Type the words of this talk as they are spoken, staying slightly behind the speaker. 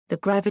the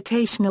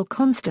gravitational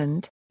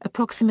constant,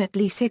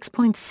 approximately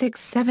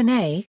 6.67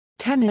 A,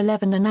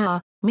 1011 an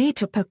hour,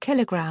 meter per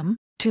kilogram,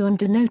 to and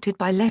denoted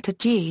by letter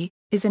G,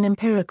 is an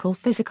empirical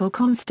physical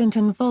constant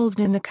involved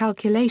in the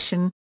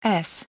calculation,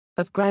 S,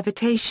 of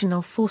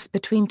gravitational force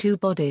between two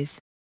bodies.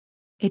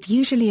 It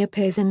usually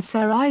appears in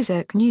Sir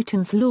Isaac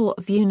Newton's law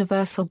of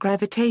universal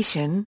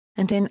gravitation,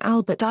 and in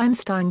Albert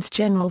Einstein's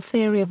general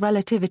theory of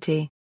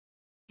relativity.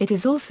 It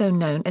is also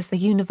known as the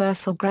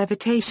universal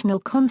gravitational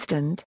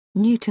constant,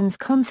 Newton's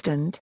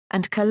constant,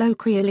 and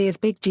colloquially as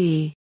Big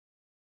G.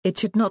 It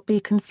should not be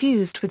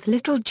confused with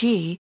little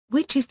g,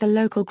 which is the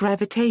local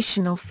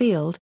gravitational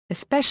field,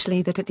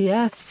 especially that at the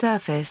Earth's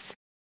surface.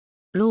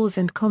 Laws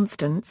and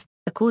constants.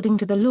 According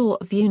to the law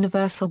of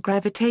universal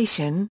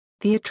gravitation,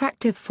 the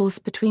attractive force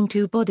between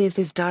two bodies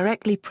is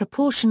directly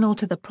proportional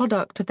to the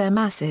product of their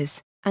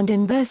masses, and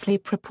inversely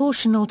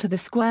proportional to the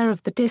square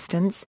of the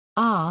distance,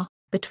 r,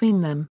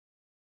 between them.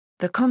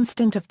 The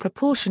constant of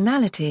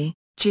proportionality,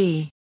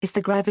 g, is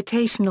the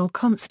gravitational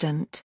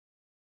constant.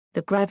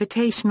 The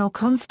gravitational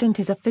constant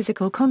is a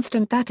physical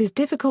constant that is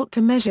difficult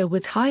to measure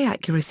with high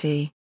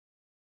accuracy.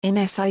 In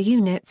SI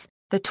units,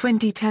 the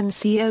 2010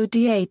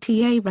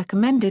 CODATA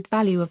recommended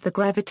value of the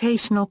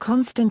gravitational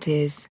constant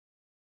is,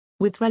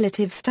 with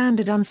relative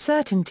standard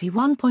uncertainty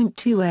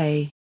 1.2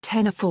 A,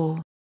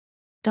 10^4.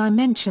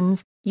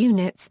 Dimensions,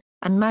 units,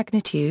 and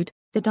magnitude.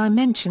 The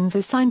dimensions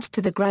assigned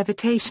to the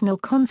gravitational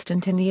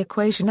constant in the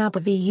equation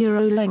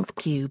ABV length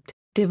cubed,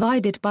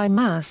 divided by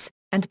mass,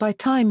 and by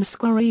times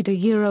square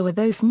euro are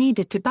those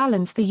needed to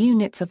balance the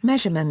units of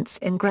measurements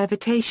in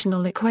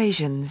gravitational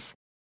equations.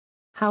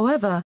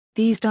 However,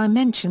 these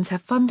dimensions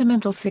have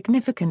fundamental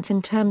significance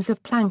in terms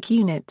of Planck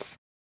units.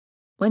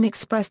 When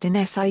expressed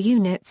in SI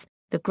units,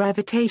 the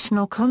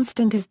gravitational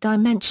constant is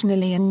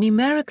dimensionally and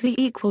numerically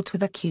equal to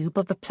the cube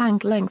of the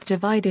Planck length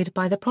divided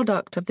by the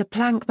product of the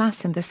Planck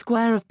mass and the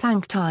square of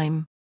Planck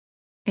time.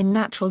 In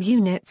natural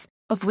units,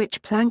 of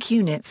which Planck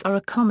units are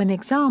a common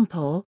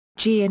example,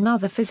 g and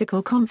other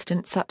physical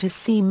constants such as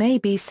c may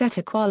be set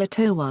equal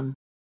to 1.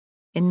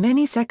 In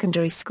many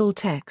secondary school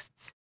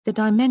texts, the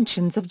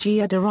dimensions of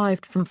g are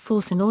derived from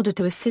force in order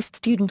to assist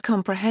student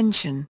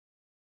comprehension.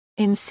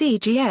 In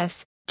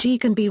CGS, g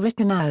can be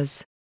written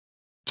as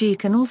g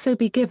can also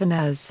be given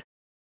as.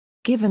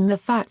 Given the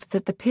fact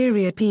that the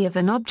period p of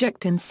an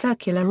object in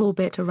circular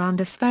orbit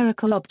around a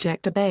spherical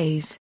object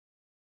obeys,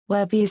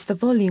 where v is the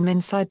volume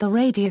inside the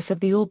radius of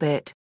the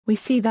orbit, we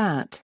see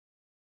that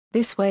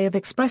this way of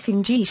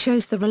expressing g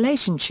shows the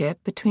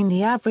relationship between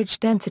the average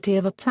density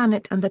of a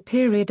planet and the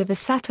period of a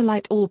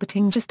satellite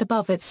orbiting just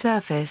above its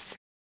surface.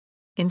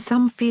 In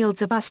some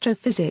fields of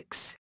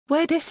astrophysics,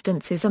 where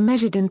distances are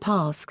measured in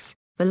pascs,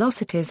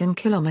 velocities in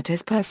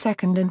kilometers per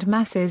second and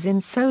masses in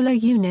solar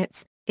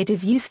units, it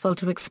is useful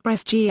to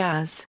express g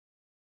as.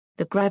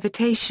 The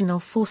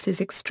gravitational force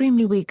is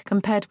extremely weak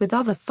compared with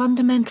other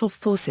fundamental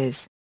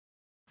forces.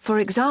 For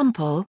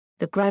example,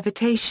 the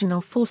gravitational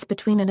force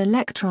between an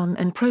electron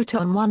and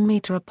proton 1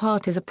 meter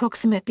apart is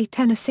approximately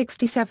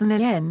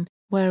 10^67 N,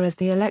 whereas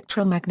the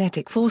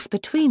electromagnetic force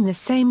between the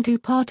same two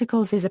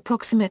particles is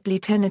approximately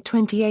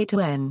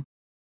 10^28 N.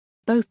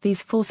 Both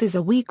these forces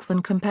are weak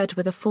when compared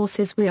with the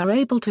forces we are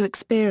able to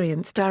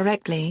experience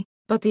directly,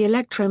 but the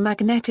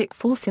electromagnetic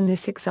force in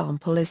this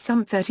example is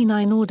some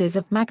 39 orders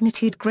of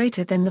magnitude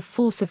greater than the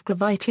force of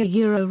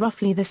gravity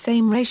roughly the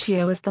same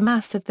ratio as the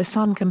mass of the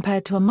Sun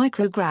compared to a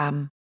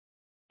microgram.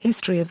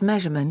 History of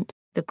measurement.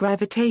 The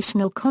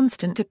gravitational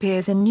constant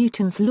appears in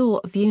Newton's law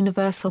of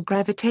universal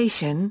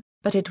gravitation,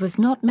 but it was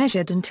not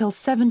measured until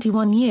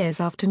 71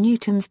 years after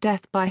Newton's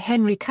death by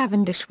Henry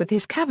Cavendish with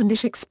his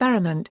Cavendish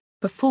experiment,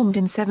 performed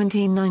in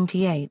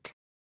 1798.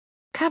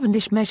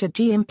 Cavendish measured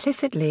g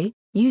implicitly,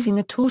 using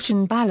a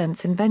torsion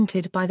balance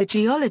invented by the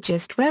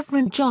geologist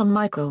Reverend John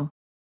Michael.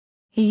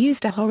 He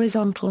used a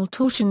horizontal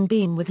torsion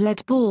beam with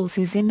lead balls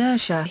whose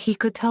inertia he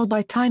could tell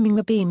by timing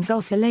the beam's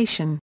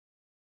oscillation.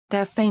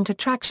 Their faint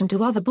attraction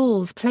to other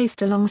balls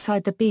placed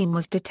alongside the beam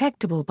was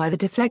detectable by the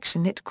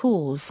deflection it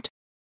caused.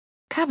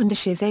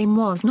 Cavendish's aim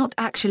was not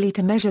actually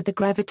to measure the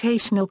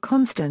gravitational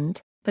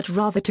constant, but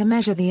rather to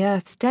measure the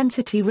Earth's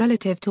density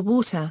relative to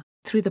water,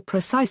 through the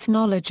precise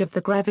knowledge of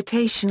the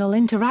gravitational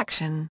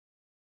interaction.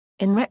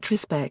 In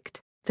retrospect,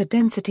 the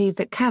density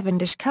that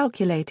Cavendish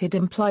calculated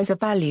implies a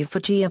value for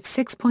g of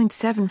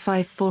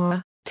 6.754,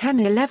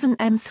 1011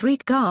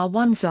 m3 Ga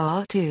 1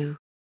 Za 2.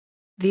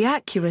 The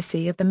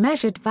accuracy of the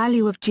measured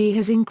value of g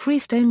has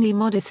increased only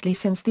modestly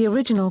since the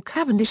original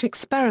Cavendish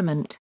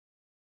experiment.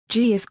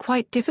 G is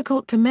quite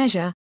difficult to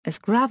measure, as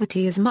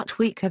gravity is much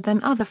weaker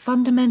than other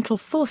fundamental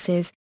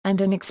forces,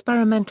 and an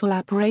experimental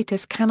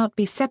apparatus cannot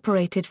be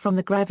separated from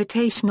the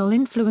gravitational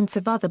influence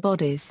of other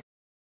bodies.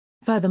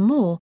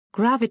 Furthermore,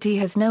 gravity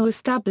has no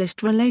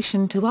established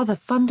relation to other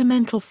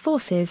fundamental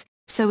forces,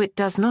 so it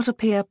does not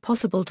appear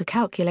possible to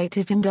calculate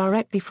it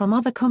indirectly from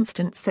other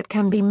constants that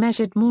can be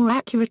measured more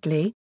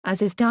accurately,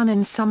 as is done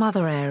in some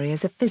other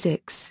areas of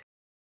physics.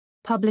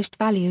 Published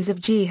values of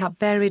g have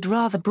varied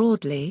rather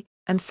broadly,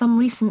 and some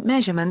recent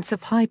measurements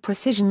of high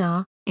precision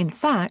are, in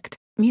fact,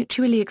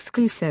 mutually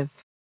exclusive.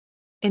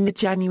 In the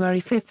January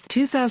 5,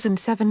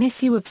 2007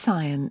 issue of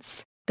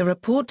Science, the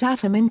report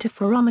Atom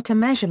Interferometer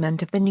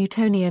Measurement of the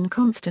Newtonian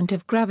Constant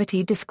of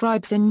Gravity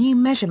describes a new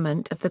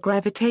measurement of the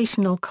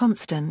gravitational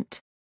constant.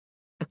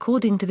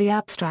 According to the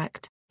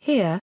abstract,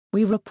 here,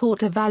 we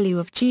report a value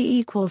of G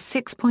equals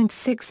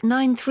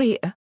 6.693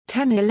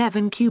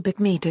 1011 cubic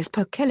meters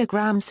per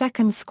kilogram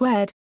second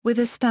squared, with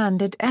a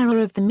standard error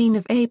of the mean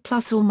of A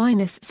plus or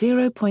minus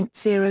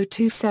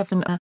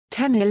 0.027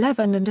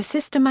 1011 and a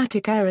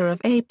systematic error of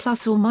A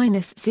plus or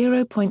minus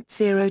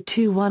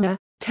 0.021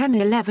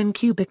 1011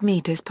 cubic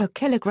meters per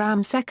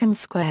kilogram second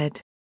squared.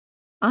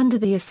 Under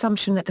the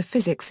assumption that the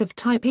physics of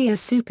type Ia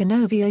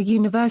supernovae are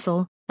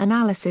universal,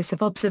 analysis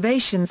of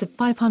observations of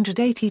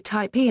 580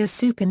 type Ia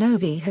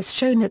supernovae has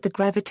shown that the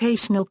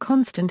gravitational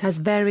constant has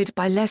varied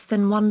by less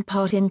than 1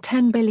 part in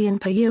 10 billion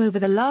per year over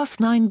the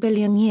last 9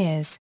 billion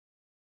years.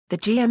 The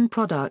GM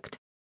product.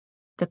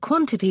 The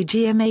quantity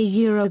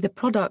gm, the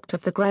product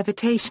of the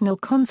gravitational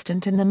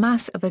constant and the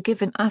mass of a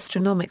given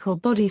astronomical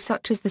body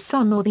such as the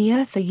Sun or the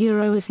Earth,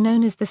 is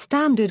known as the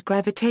standard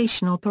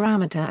gravitational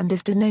parameter and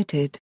is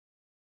denoted.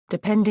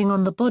 Depending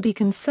on the body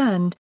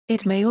concerned,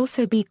 it may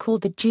also be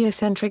called the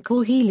geocentric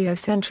or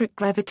heliocentric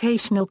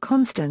gravitational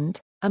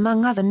constant,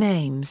 among other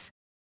names.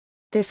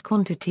 This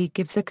quantity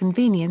gives a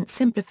convenient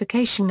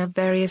simplification of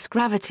various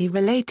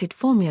gravity-related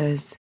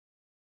formulas.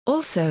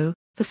 Also,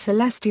 for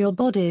celestial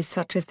bodies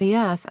such as the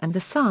Earth and the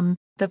Sun,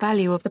 the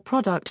value of the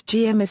product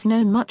Gm is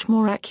known much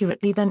more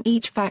accurately than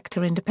each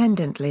factor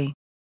independently.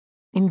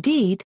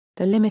 Indeed,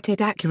 the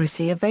limited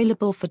accuracy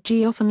available for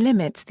G often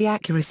limits the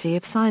accuracy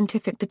of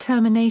scientific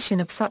determination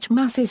of such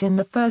masses in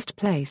the first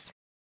place.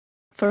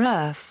 For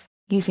Earth,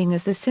 using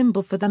as the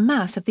symbol for the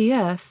mass of the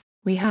Earth,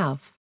 we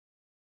have.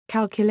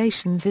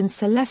 Calculations in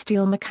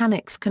celestial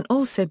mechanics can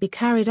also be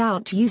carried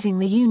out using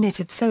the unit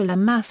of solar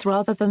mass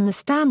rather than the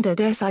standard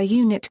SI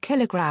unit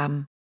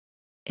kilogram.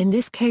 In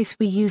this case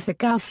we use the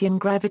Gaussian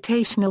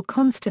gravitational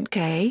constant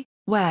K,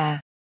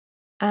 where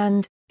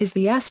and is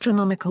the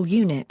astronomical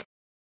unit,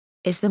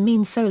 is the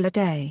mean solar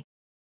day,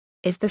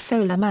 is the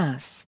solar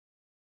mass.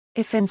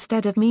 If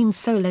instead of mean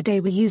solar day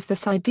we use the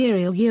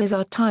sidereal year as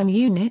our time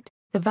unit,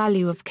 the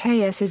value of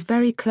Ks is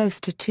very close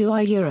to 2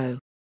 I.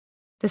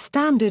 The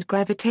standard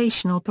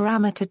gravitational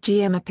parameter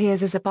Gm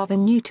appears as above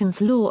in Newton's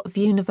law of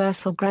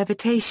universal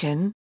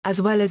gravitation,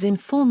 as well as in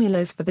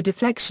formulas for the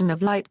deflection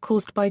of light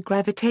caused by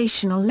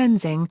gravitational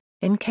lensing,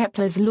 in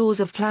Kepler's laws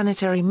of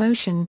planetary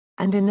motion,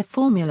 and in the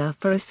formula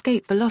for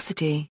escape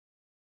velocity.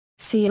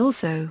 See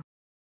also.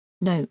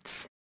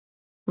 Notes.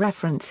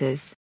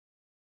 References.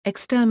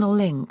 External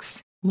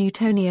links: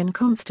 Newtonian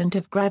constant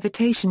of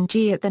gravitation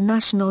G at the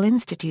National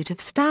Institute of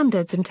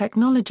Standards and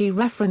Technology.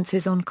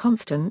 References on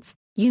constants,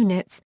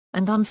 units,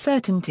 and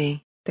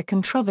uncertainty, the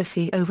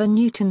controversy over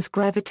Newton's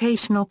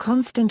gravitational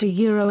constant.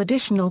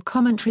 Additional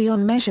commentary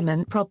on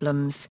measurement problems.